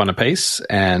 1 apiece,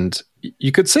 and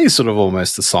you could see sort of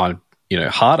almost the side,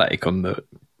 heartache on the,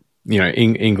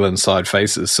 England side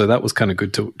faces. So that was kind of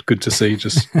good to see,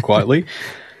 just quietly.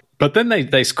 But then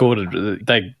they scored.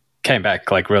 They came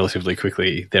back like relatively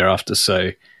quickly thereafter.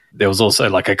 So there was also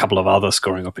like a couple of other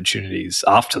scoring opportunities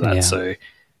after that. Yeah. So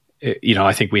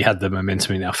I think we had the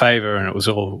momentum in our favour, and it was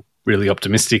all really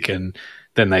optimistic. And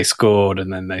then they scored,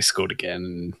 and then they scored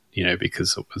again.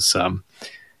 Because it was,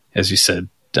 as you said,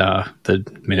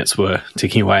 the minutes were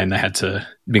ticking away, and they had to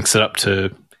mix it up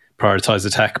to prioritise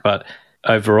attack. But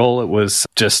overall, it was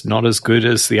just not as good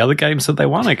as the other games that they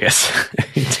won, I guess,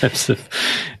 in terms of.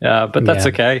 But that's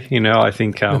okay. I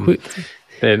think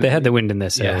they had the wind in their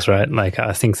sails, right? Like,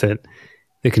 I think that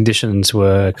the conditions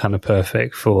were kind of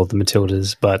perfect for the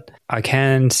Matildas, but I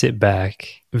can sit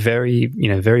back very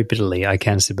bitterly. I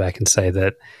can sit back and say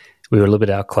that we were a little bit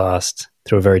outclassed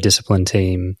through a very disciplined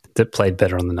team that played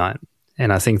better on the night.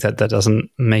 And I think that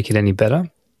doesn't make it any better.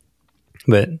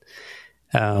 But,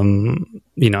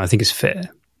 I think it's fair.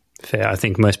 I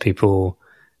think most people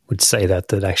would say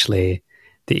that actually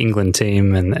the England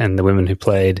team and the women who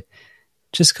played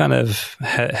just kind of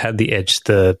had the edge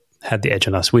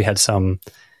on us. We had some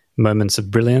moments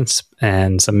of brilliance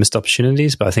and some missed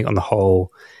opportunities, but I think on the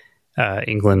whole,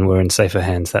 England were in safer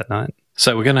hands that night.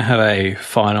 So we're going to have a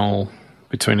final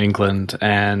between England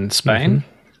and Spain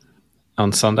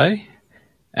on Sunday,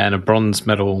 and a bronze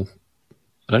medal.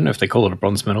 I don't know if they call it a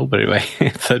bronze medal, but anyway,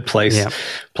 third place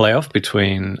playoff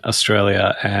between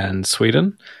Australia and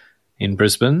Sweden in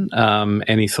Brisbane.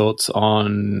 Any thoughts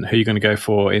on who you're going to go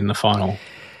for in the final?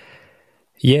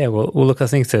 Yeah, well, look, I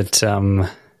think that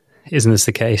isn't this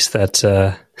the case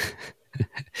that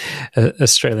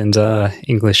Australians are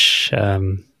English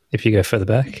if you go further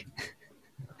back?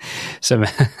 So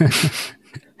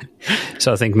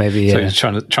I think maybe... So you're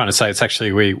trying to say it's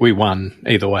actually we won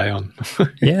either way on...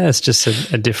 Yeah, it's just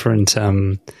a different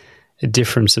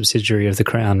subsidiary of the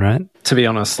crown, right? To be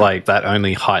honest, like, that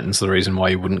only heightens the reason why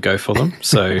you wouldn't go for them.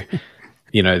 So,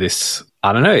 this...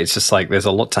 I don't know, it's just like there's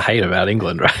a lot to hate about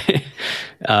England, right?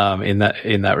 In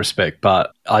that respect.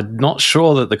 But I'm not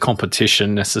sure that the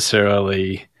competition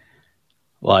necessarily,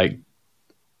 like...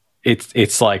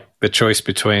 It's like the choice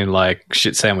between like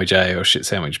shit sandwich A or shit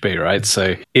sandwich B, right?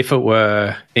 So if it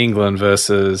were England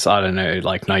versus, I don't know,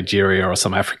 like Nigeria or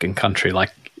some African country,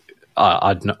 like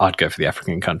I'd go for the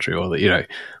African country, or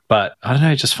but I don't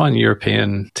know, just find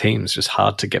European teams just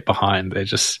hard to get behind. They're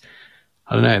just,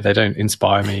 I don't know, they don't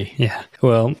inspire me. Yeah.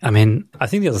 Well, I mean, I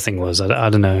think the other thing was,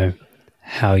 I don't know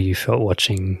how you felt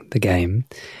watching the game.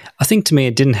 I think to me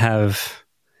it didn't have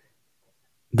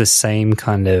the same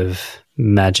kind of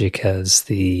magic as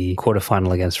the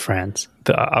quarterfinal against France.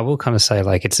 But I will kind of say,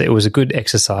 like, it was a good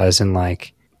exercise in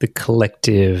like the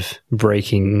collective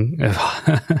breaking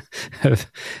of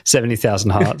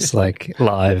 70,000 hearts, like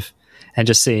live, and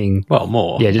just seeing, well,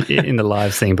 more, in the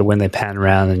live thing. But when they pan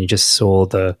around and you just saw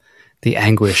the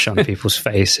anguish on people's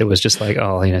face, it was just like,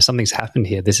 oh, something's happened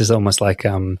here. This is almost like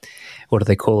what do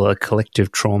they call it? A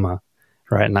collective trauma,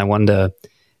 right? And I wonder,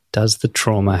 does the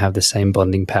trauma have the same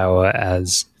bonding power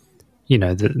as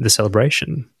the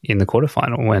celebration in the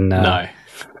quarterfinal when... No,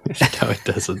 it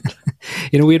doesn't.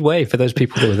 In a weird way, for those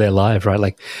people that were there live, right?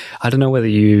 Like, I don't know whether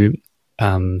you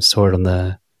saw it on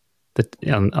the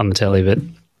telly, but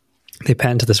they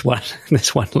panned to this one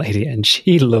lady, and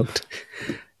she looked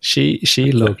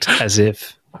as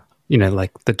if,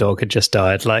 like the dog had just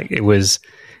died. Like, it was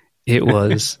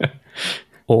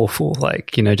awful.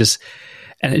 Like,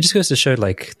 and it just goes to show,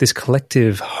 like, this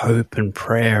collective hope and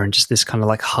prayer and just this kind of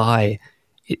like high,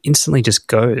 it instantly just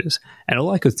goes. And all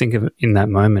I could think of in that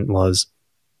moment was,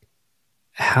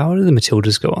 how do the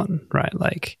Matildas go on, right?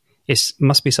 Like, it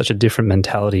must be such a different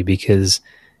mentality because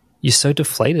you're so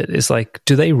deflated. It's like,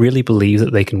 do they really believe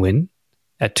that they can win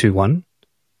at 2-1,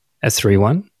 at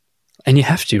 3-1? And you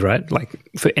have to, right?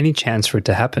 Like, for any chance for it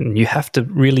to happen, you have to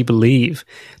really believe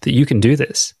that you can do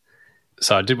this.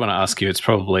 So I did want to ask you, it's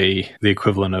probably the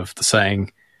equivalent of the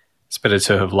saying, it's better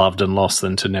to have loved and lost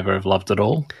than to never have loved at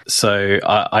all. So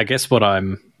I guess what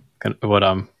I'm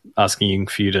asking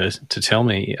for you to tell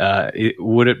me,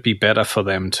 would it be better for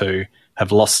them to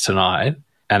have lost tonight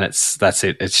and that's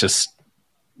it, it's just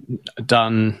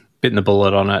done, bitten the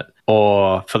bullet on it,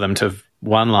 or for them to have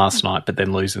won last night but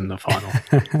then lose in the final?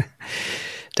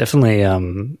 Definitely,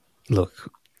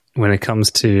 look, when it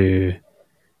comes to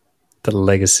the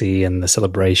legacy and the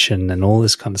celebration and all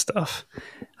this kind of stuff,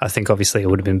 I think obviously it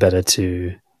would have been better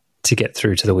to get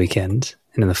through to the weekend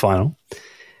and in the final.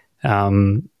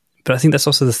 But I think that's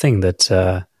also the thing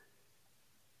that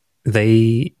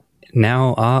they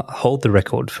now hold the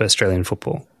record for Australian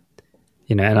football.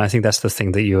 And I think that's the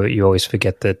thing that you always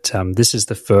forget, that this is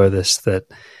the furthest that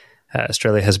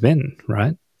Australia has been,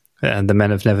 right? And the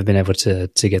men have never been able to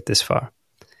get this far.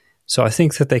 So I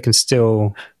think that they can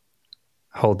still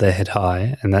hold their head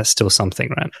high, and that's still something,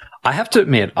 right? I have to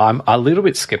admit, I'm a little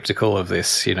bit skeptical of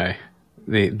this. The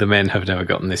men have never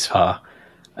gotten this far,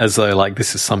 as though like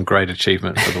this is some great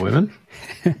achievement for the women.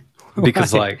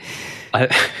 Because but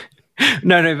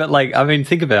like, I mean,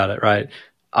 think about it, right?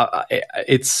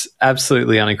 It's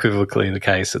absolutely unequivocally the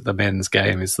case that the men's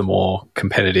game is the more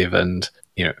competitive and,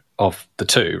 of the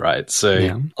two, right?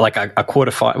 So like a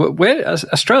quarterfinal, where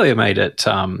Australia made it,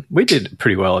 we did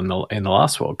pretty well in the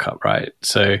last World Cup, right?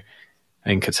 So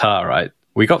in Qatar, right?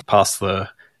 we got past the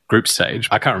group stage.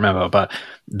 I can't remember, but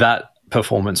that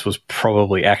performance was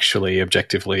probably actually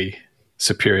objectively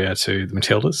superior to the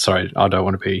Matildas. Sorry, I don't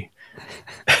want to be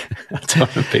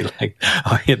like,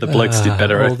 oh yeah, the blokes did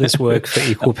better. All this work for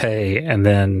equal pay, and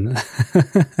then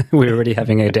we're already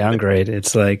having a downgrade.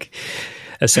 It's like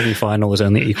a semi-final is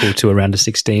only equal to a round of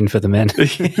 16 for the men.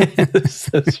 Yes,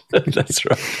 that's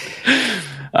right.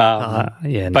 But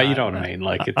you know what I mean.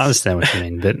 Like, I understand what you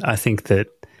mean, but I think that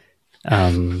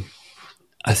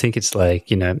I think it's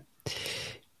like, you know,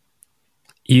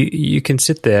 you can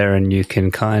sit there and you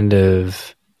can kind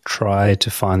of try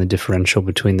to find the differential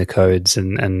between the codes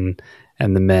and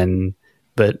the men,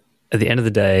 but at the end of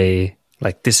the day,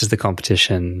 like, this is the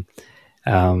competition.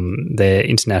 They're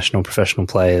international professional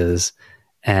players,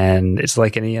 and it's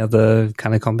like any other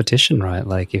kind of competition, right?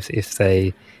 Like, if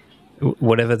they,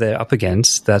 whatever they're up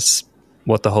against, that's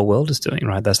what the whole world is doing,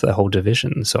 right? That's the whole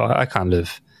division. So I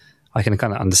can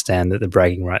kind of understand that the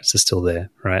bragging rights are still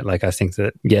there, right? Like, I think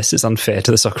that, yes, it's unfair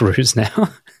to the Socceroos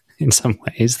now in some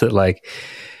ways, that like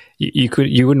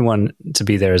you wouldn't want to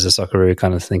be there as a Socceroo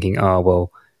kind of thinking, oh,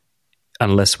 well,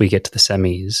 unless we get to the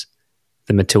semis,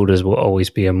 the Matildas will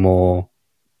always be a more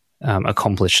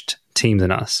accomplished team than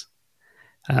us.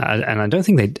 And I don't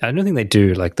think they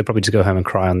do. Like, they probably just go home and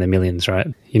cry on their millions, right?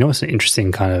 You know, it's an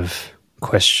interesting kind of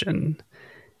question.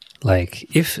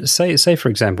 Like, if say for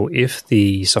example, if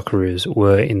the Socceroos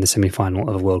were in the semi-final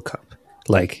of a World Cup,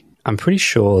 like, I'm pretty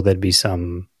sure there'd be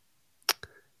some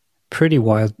pretty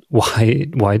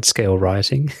wide scale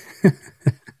rioting,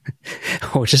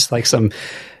 or just like some.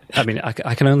 I mean, I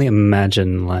can only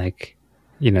imagine, like,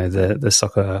 you know, the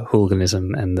soccer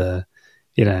hooliganism and the,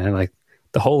 you know, like,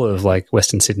 the whole of like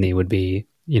Western Sydney would be,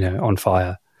 you know, on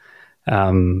fire.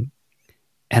 And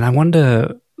I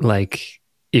wonder, like,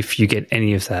 if you get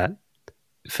any of that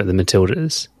for the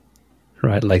Matildas,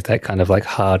 right? Like, that kind of like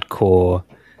hardcore,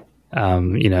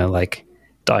 you know, like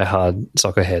diehard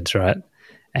soccer heads, right?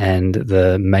 And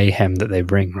the mayhem that they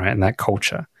bring, right? And that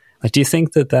culture. Like, do you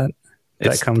think that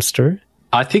comes through?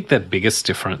 I think the biggest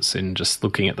difference in just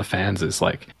looking at the fans is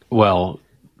like, well,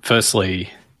 firstly,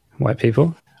 white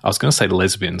people. I was going to say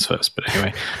lesbians first, but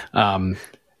anyway,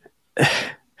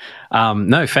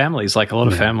 no, families, like a lot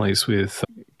of families with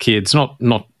kids,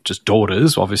 not just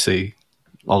daughters, obviously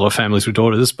a lot of families with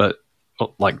daughters, but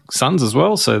like sons as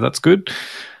well. So that's good.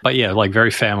 But yeah, like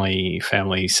very family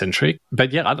centric.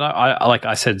 But yeah, I like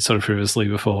I said sort of previously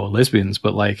before, lesbians,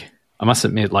 but like, I must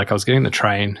admit, like, I was getting the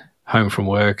train home from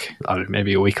work,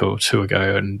 maybe a week or two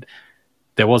ago, and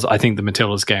there was, I think the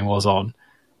Matildas game was on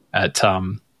at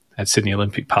Sydney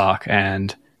Olympic Park,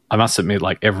 and I must admit,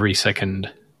 like, every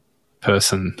second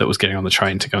person that was getting on the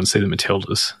train to go and see the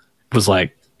Matildas was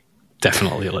like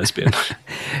definitely a lesbian.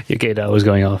 Your gaydar was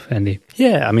going off, Andy.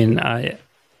 Yeah, I mean, I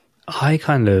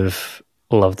kind of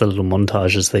love the little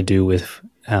montages they do with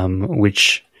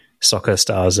which soccer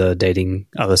stars are dating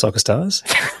other soccer stars.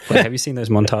 Like, have you seen those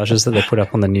montages that they put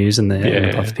up on the news and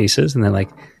the puff pieces? And they're like,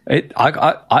 I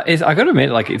got to admit,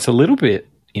 like, it's a little bit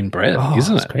inbred,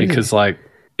 isn't it? Crazy. Because like,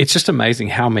 it's just amazing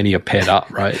how many are paired up,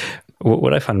 right?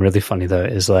 What I find really funny though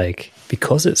is, like,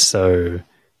 because it's so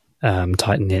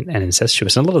tight knit and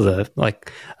incestuous, and a lot of the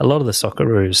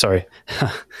Socceroos, sorry,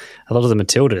 a lot of the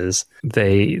Matildas,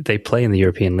 they play in the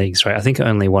European leagues, right? I think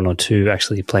only one or two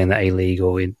actually play in the A League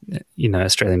or in, you know,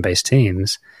 Australian based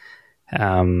teams.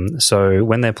 So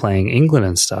when they're playing England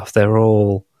and stuff, they're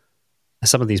all,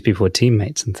 some of these people are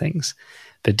teammates and things.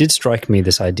 But it did strike me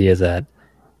this idea that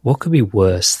what could be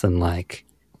worse than like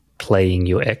playing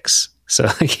your ex? So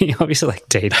like, you're obviously like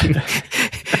dating,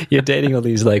 you're dating all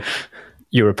these like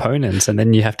your opponents, and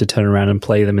then you have to turn around and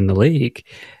play them in the league.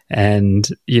 And,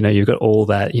 you know, you've got all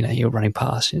that, you know, you're running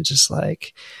past, you're just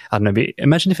like, I don't know,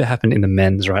 imagine if it happened in the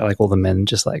men's, right? Like all the men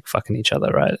just like fucking each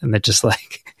other, right? And they're just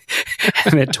like,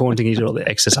 and they're taunting each other, all the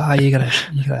exes. Oh, you got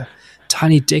a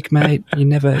tiny dick, mate. You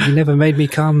never made me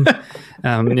come.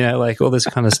 You know, like all this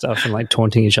kind of stuff, and like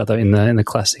taunting each other in the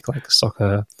classic like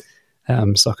soccer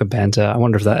banter. I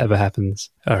wonder if that ever happens.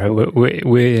 All right,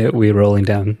 we're rolling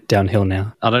downhill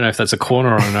now. I don't know if that's a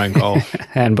corner or an own goal.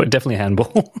 But definitely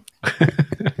handball.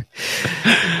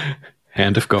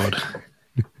 Hand of God.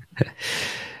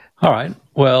 All right.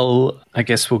 Well, I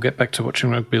guess we'll get back to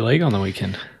watching rugby league on the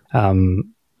weekend.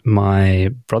 My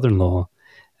brother-in-law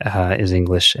is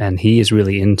English, and he is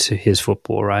really into his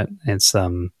football, right? It's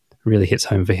really hits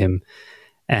home for him.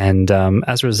 And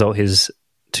as a result, his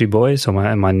two boys, or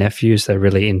my nephews, they're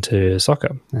really into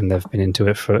soccer, and they've been into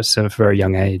it for a very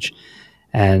young age.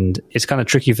 And it's kind of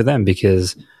tricky for them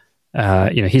because,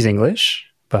 you know, he's English,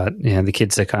 but the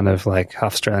kids are kind of like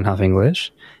half Australian, half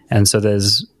English. And so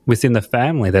there's, within the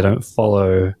family, they don't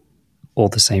follow all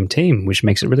the same team, which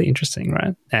makes it really interesting,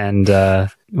 right? And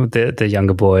the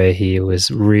younger boy, he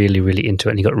was really, really into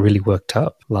it, and he got really worked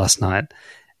up last night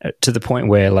to the point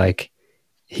where like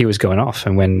he was going off.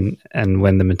 And when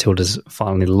the Matildas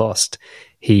finally lost,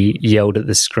 he yelled at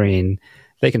the screen,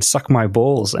 "They can suck my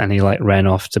balls," and he like ran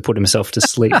off to put himself to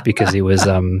sleep because he was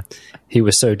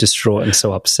so distraught and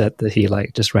so upset that he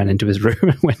like just ran into his room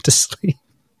and went to sleep.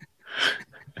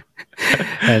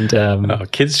 And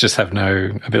kids just have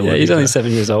no ability. Yeah, he's only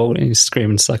 7 years old and he's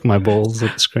screaming, "Suck my balls"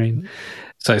 at the screen.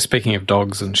 So speaking of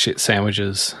dogs and shit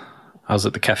sandwiches, I was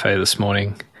at the cafe this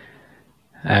morning,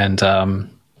 and I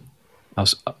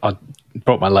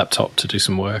brought my laptop to do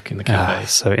some work in the cafe.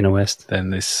 So inner west. Then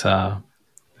this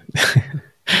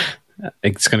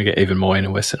it's going to get even more inner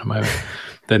west in a moment.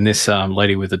 Then this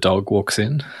lady with a dog walks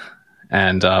in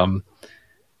and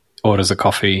orders a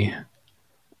coffee.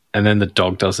 And then the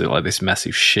dog does it like this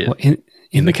massive shit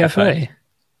in the cafe.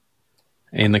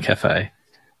 In the cafe.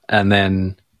 And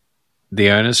then the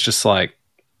owner's just like,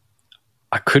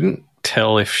 I couldn't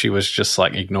tell if she was just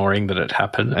like ignoring that it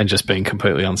happened and just being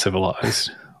completely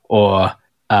uncivilized or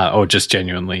just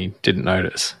genuinely didn't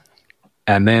notice.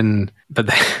 And then,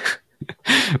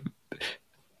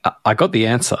 I got the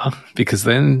answer because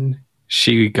then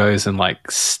she goes and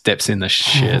like steps in the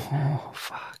shit. Oh,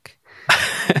 fuck.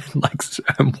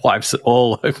 and wipes it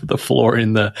all over the floor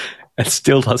and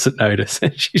still doesn't notice,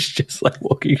 and she's just like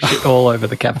walking shit all over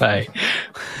the cafe.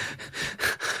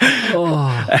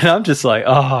 And I'm just like,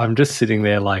 I'm just sitting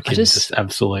there like just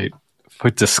absolute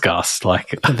disgust.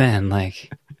 Like, man,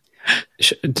 like,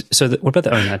 so what about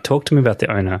the owner? Talk to me about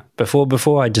the owner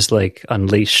before I just like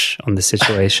unleash on the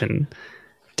situation.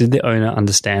 Did the owner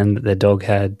understand that their dog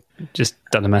had just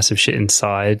done a massive shit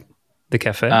inside the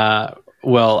cafe?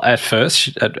 Well, at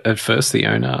first the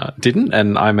owner didn't,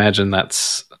 and I imagine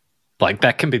that's like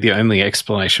that can be the only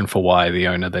explanation for why the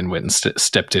owner then went and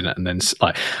stepped in it, and then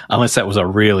like unless that was a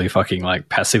really fucking like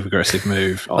passive aggressive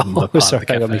move on the part of the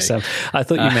cafe. I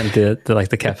thought you meant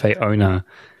the cafe owner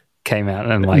came out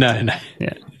and like no.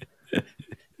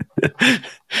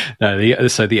 No,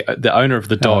 the owner of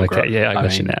the dog. Oh, okay. Yeah, I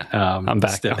got you now. I'm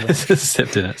back.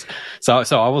 Stepped in it. So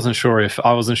I wasn't sure if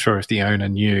the owner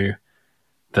knew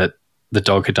that the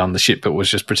dog had done the shit, but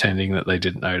was just pretending that they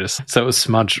didn't notice. So it was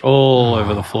smudged all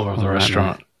over the floor of the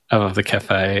restaurant, of the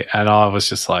cafe, and I was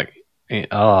just like, there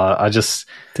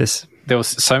was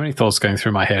so many thoughts going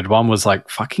through my head. One was like,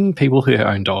 fucking people who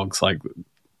own dogs, like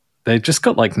they've just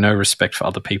got like no respect for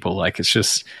other people. Like it's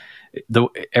just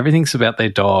everything's about their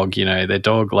dog. Their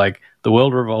dog, like the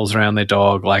world revolves around their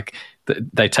dog. Like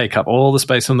they take up all the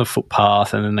space on the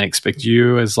footpath, and then they expect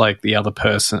you as like the other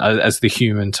person, as the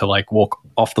human, to like walk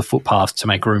off the footpath to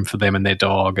make room for them and their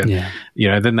dog. And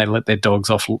then they let their dogs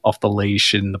off the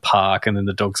leash in the park, and then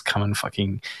the dogs come and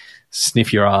fucking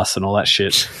sniff your ass and all that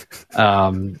shit.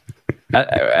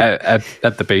 At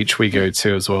the beach we go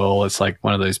to as well, it's like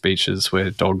one of those beaches where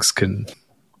dogs can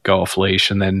go off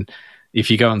leash, and then if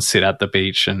you go and sit at the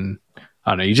beach and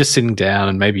I don't know, you're just sitting down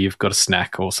and maybe you've got a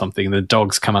snack or something, the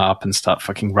dogs come up and start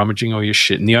fucking rummaging all your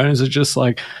shit, and the owners are just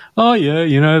like, oh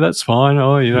yeah, that's fine.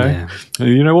 Oh, you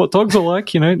know what dogs are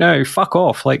like, no, fuck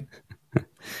off. Like,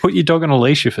 put your dog on a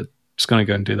leash if it's going to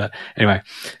go and do that. Anyway,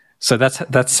 so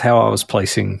that's how I was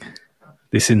placing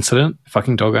this incident,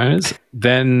 fucking dog owners.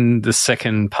 Then the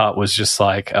second part was just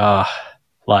like,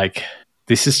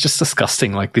 this is just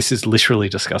disgusting. Like, this is literally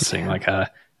disgusting. Like,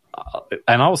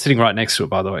 and I was sitting right next to it,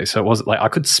 by the way, so it wasn't like I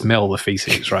could smell the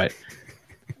feces, right?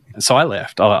 So I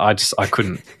left. I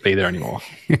couldn't be there anymore.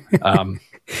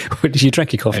 Did you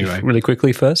drink your coffee really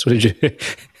quickly first? What did you?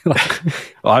 Well,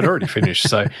 I'd already finished,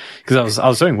 so because I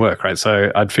was doing work, right?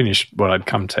 So I'd finished what I'd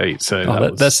come to eat.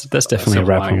 So that's definitely a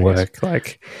wrap on work.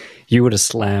 Like you would have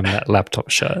slammed that laptop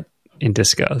shut in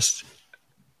disgust.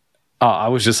 Oh, I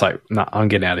was just like, no, I'm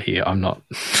getting out of here. I'm not.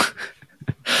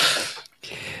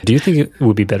 Do you think it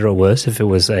would be better or worse if it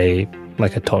was a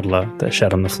toddler that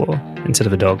shat on the floor instead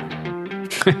of a dog?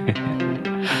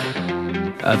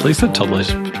 At least the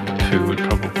toddler's poo would